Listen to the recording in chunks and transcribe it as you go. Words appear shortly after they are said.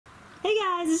Hey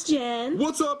guys, it's Jen.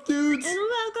 What's up, dudes? And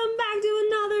welcome back to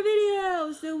another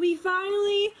video. So we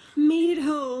finally made it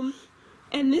home.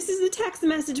 And this is the text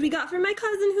message we got from my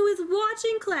cousin who is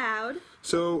watching Cloud.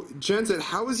 So Jen said,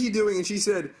 how is he doing? And she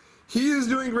said, he is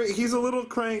doing great. He's a little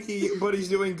cranky, but he's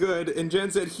doing good. And Jen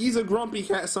said, he's a grumpy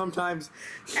cat sometimes.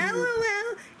 LOL,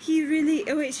 he really,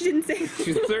 oh wait, she didn't say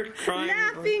They're crying.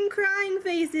 Laughing, crying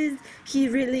faces. He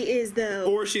really is though.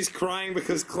 Or she's crying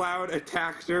because Cloud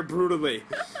attacked her brutally.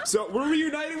 So we're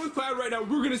reuniting with Cloud right now.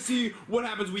 We're going to see what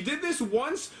happens. We did this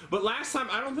once, but last time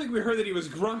I don't think we heard that he was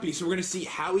grumpy. So we're going to see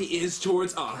how he is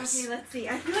towards us. Okay, let's see.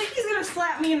 I feel like he's going to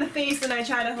slap me in the face when I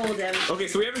try to hold him. Okay,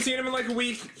 so we haven't seen him in like a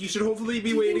week. He should hopefully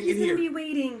be waiting in here. He's going to be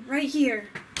waiting right here.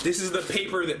 This is the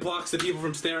paper that blocks the people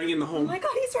from staring in the home. Oh my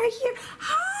god, he's right here.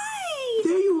 Hi!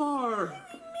 There you are. I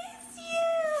miss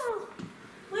you.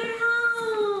 We're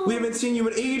home. We haven't seen you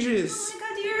in ages. Oh my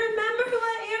god, do you remember who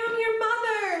I am? I'm your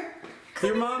mother.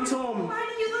 Your mom's home. Why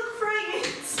do you look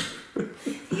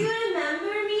frightened? Do you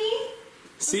remember me?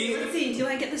 See? Okay, let's see. Do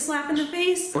I get the slap in the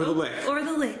face? Or the lick? Or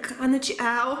the lick on the cheek.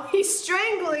 Ow. He's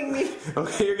strangling me.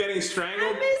 Okay, you're getting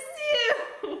strangled? I miss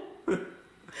you.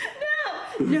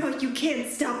 No, you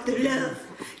can't stop the love.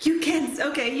 You can't.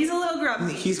 Okay, he's a little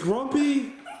grumpy. He's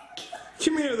grumpy.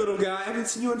 Come here, little guy. I haven't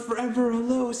seen you in forever.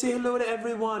 Hello. Say hello to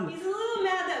everyone. He's a little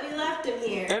mad that we left him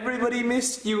here. Everybody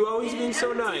missed you. Always being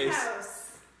so nice.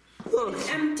 House. Look. An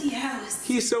empty house.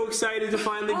 He's so excited to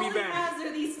finally All be he back. has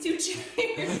are these two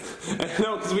chairs. I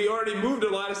know, because we already moved a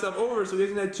lot of stuff over, so he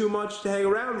doesn't have too much to hang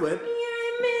around with. Come here,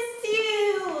 I miss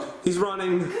you. He's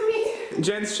running. Come here.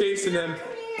 Jen's chasing him.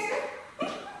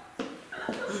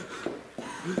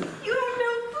 You have no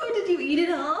food. Did you eat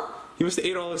it all? He must have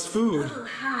ate all his food. Oh,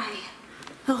 hi.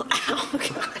 Oh, ow,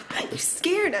 God. You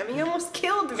scared him. He almost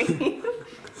killed me.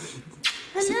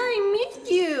 Hello, I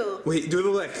missed you. Wait, do the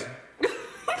lick.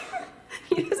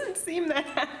 He doesn't seem that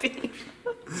happy.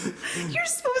 You're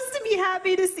supposed to be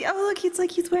happy to see. Oh, look, it's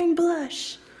like he's wearing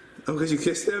blush. Oh, because you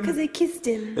kissed him? Because I kissed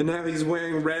him. And now he's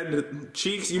wearing red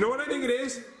cheeks. You know what I think it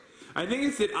is? I think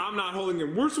it's that I'm not holding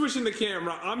him. We're switching the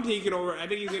camera. I'm taking over. I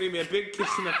think he's going to give me a big kiss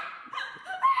in the...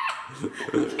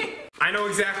 I know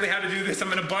exactly how to do this. I'm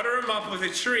going to butter him up with a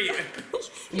treat.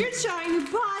 You're trying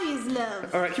to buy his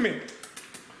love. All right, come here.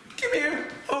 Come here.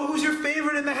 Oh, who's your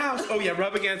favorite in the house? Oh, yeah,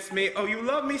 rub against me. Oh, you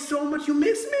love me so much. You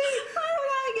miss me? Why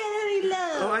don't I get any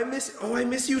love? I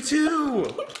miss you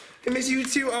too. I miss you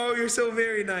too. Oh, you're so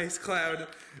very nice, Cloud.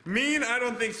 Mean? I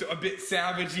don't think so. A bit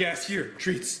savage, yes. Here,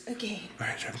 treats. Okay. All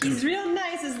right, he's real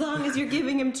nice as long as you're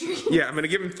giving him treats. Yeah, I'm going to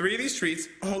give him 3 of these treats.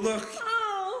 Oh, look.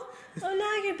 Oh,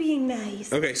 now you're being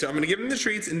nice. Okay, so I'm going to give him the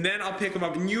treats, and then I'll pick him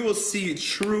up, and you will see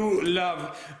true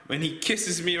love when he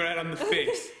kisses me right on the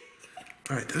face.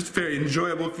 All right, that's very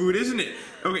enjoyable food, isn't it?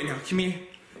 Okay, now, come here.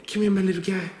 Come here, my little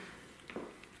guy.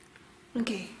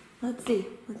 Okay, let's see.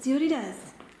 Let's see what he does.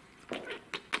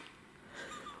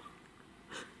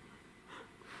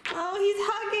 Oh, he's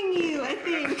hugging you, I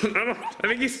think. I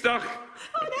think he's stuck.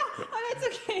 Oh, no. Oh, that's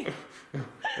okay.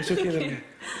 It's okay, little guy.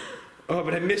 Oh,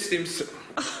 but I missed him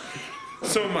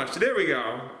so much. There we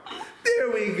go.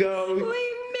 There we go. We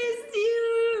missed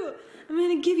you. I'm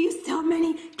going to give you so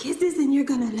many kisses and you're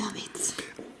going to love it.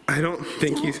 I don't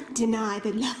think you... Don't deny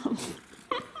the love.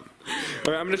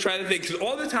 All right, I'm going to try the thing, because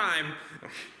all the time...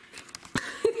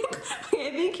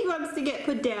 I think he wants to get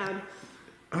put down.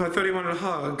 Oh, I thought he wanted a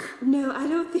hug. No, I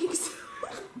don't think so.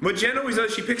 What Jen always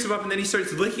does, she picks him up and then he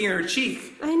starts licking her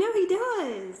cheek. I know he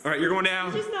does. All right, you're going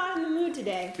down. He's just not in the mood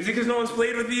today. Is it because no one's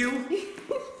played with you?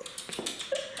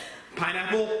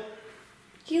 Pineapple.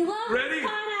 You love Ready?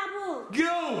 pineapple.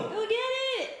 Go! Go get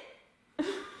it. All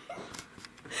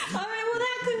right, well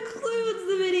that concludes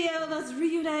the video of us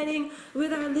reuniting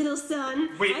with our little son.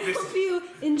 Wait, I hope you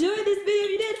enjoyed this video.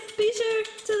 If you did, be sure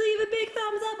to leave a big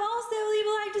thumbs up. Also, leave a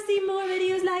like to see more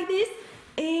videos like this.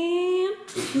 And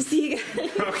we'll see you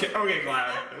guys Okay,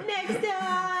 Cloud. next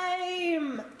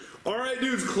time. Alright,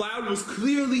 dudes, Cloud was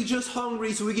clearly just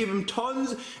hungry, so we gave him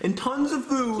tons and tons of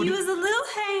food. He was a little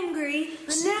hangry,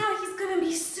 but now he's gonna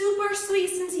be super sweet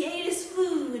since he ate his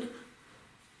food.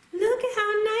 Look at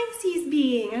how nice he's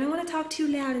being. I don't want to talk too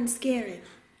loud and scare him.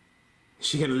 Is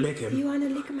she gonna lick him? You want to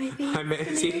lick my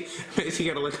face? Is he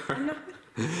gonna lick her?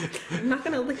 I'm not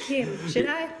gonna lick him. Should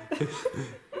I?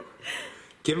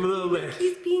 Give him a little lick.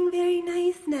 He's being very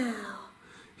nice now.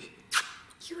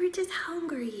 You were just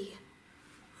hungry.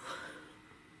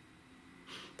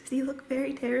 Does he look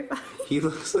very terrified? He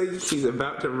looks like he's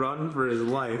about to run for his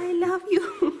life. I love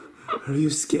you. Are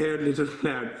you scared, little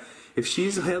Cloud? If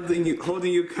she's holding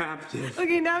you captive.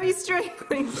 Okay, now he's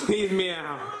struggling. Please meow.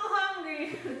 I'm a little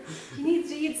hungry. He needs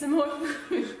to eat some more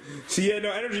food. See, he had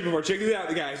no energy before. Check this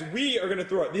out, guys. We are gonna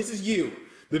throw it. This is you.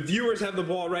 The viewers have the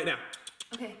ball right now.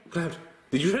 Okay. Cloud,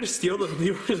 did you try to steal the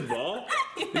viewer's ball?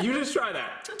 Did you just try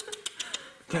that?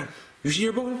 Cloud, you see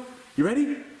your ball? You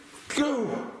ready? Go!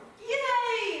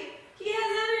 Yay! He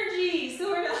has energy,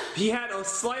 sort of. He had a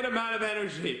slight amount of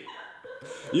energy.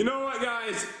 You know what,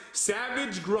 guys?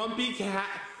 Savage Grumpy Cat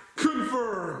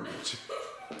confirmed.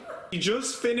 He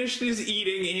just finished his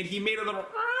eating and he made a little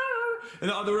in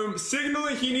the other room,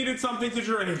 signaling he needed something to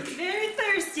drink. Very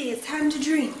thirsty. It's time to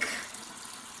drink.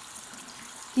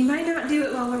 He might not do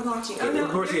it while we're watching. Oh no!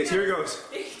 Of course he is. Here he goes.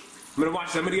 I'm gonna watch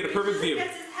this. I'm gonna get a perfect view. He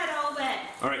gets his head all wet.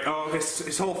 All right. Oh,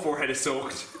 his whole forehead is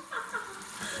soaked.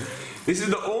 This is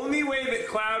the only way that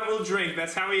Cloud will drink.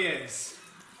 That's how he is.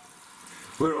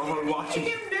 We're all watching. I'm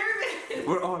nervous.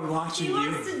 We're all watching He you.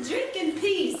 wants to drink in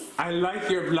peace. I like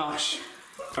your blush.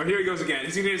 Oh, here he goes again.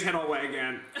 He's gonna get his head all wet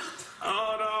again.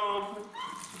 Oh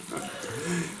no!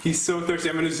 He's so thirsty.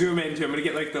 I'm gonna zoom into him. I'm gonna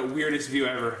get like the weirdest view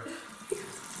ever.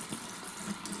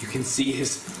 You can see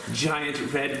his giant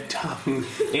red tongue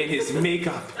and his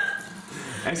makeup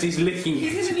as he's licking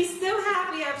He's it. gonna be so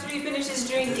happy after he finishes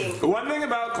drinking. One thing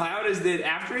about Cloud is that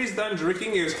after he's done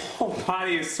drinking, his whole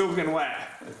body is soaking wet.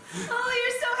 Oh,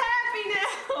 you're so happy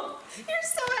now. You're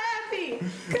so happy.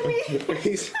 Come here.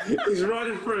 He's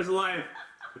running for his life.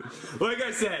 Like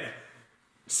I said,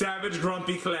 Savage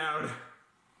Grumpy Cloud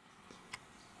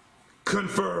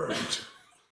confirmed.